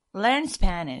Learn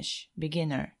Spanish,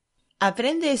 beginner.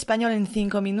 Aprende español en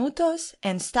 5 minutos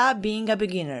and stop being a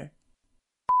beginner.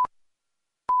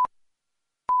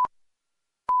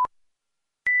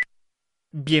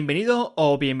 Bienvenido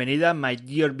o bienvenida, my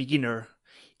dear beginner.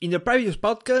 In the previous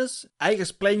podcast, I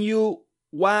explained you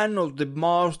one of the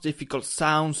most difficult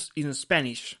sounds in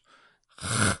Spanish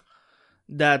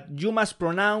that you must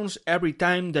pronounce every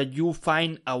time that you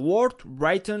find a word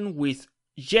written with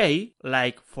J,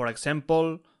 like, for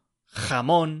example,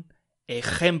 jamón,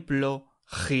 ejemplo,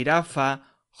 jirafa,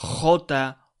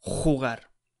 jota, jugar,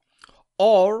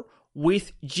 or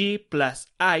with G plus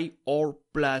I or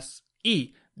plus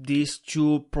E, these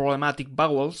two problematic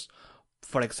vowels,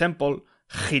 for example,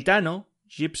 gitano,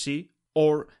 gypsy,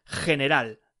 or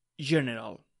general,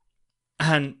 general.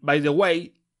 And by the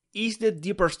way, is the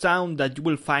deeper sound that you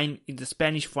will find in the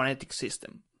Spanish phonetic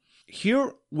system.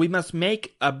 Here we must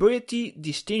make a very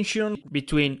distinction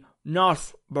between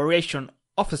North variation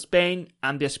of Spain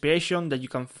and the aspiration that you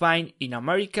can find in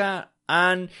America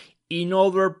and in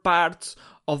other parts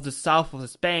of the south of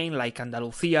Spain like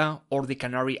Andalusia or the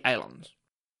Canary Islands.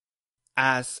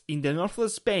 As in the north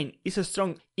of Spain is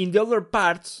strong, in the other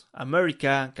parts,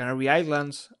 America, Canary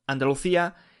Islands,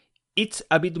 Andalusia, it's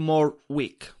a bit more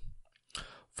weak.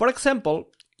 For example,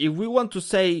 if we want to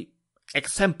say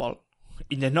example,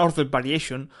 in the northern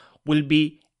variation will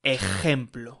be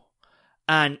ejemplo.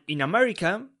 And in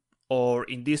America, or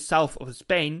in this south of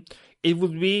Spain, it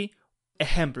would be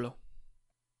ejemplo.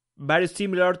 Very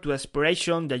similar to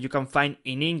aspiration that you can find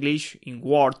in English in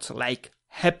words like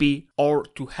happy or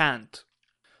to hand.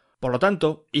 Por lo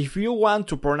tanto, if you want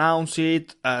to pronounce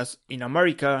it as in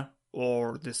America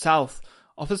or the south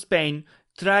of Spain,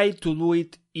 try to do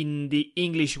it in the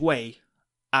English way,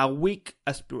 a weak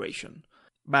aspiration.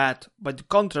 But by the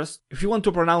contrast, if you want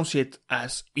to pronounce it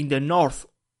as in the north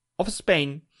of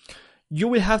Spain, you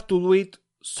will have to do it,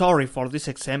 sorry for this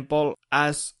example,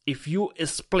 as if you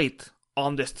split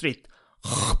on the street.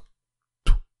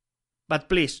 But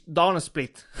please, don't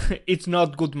split. It's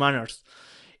not good manners.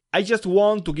 I just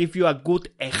want to give you a good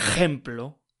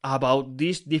ejemplo about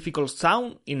this difficult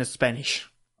sound in Spanish.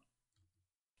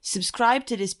 Subscribe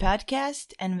to this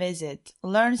podcast and visit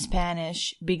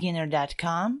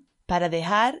learnspanishbeginner.com para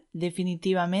dejar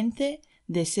definitivamente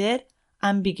de ser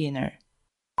un beginner.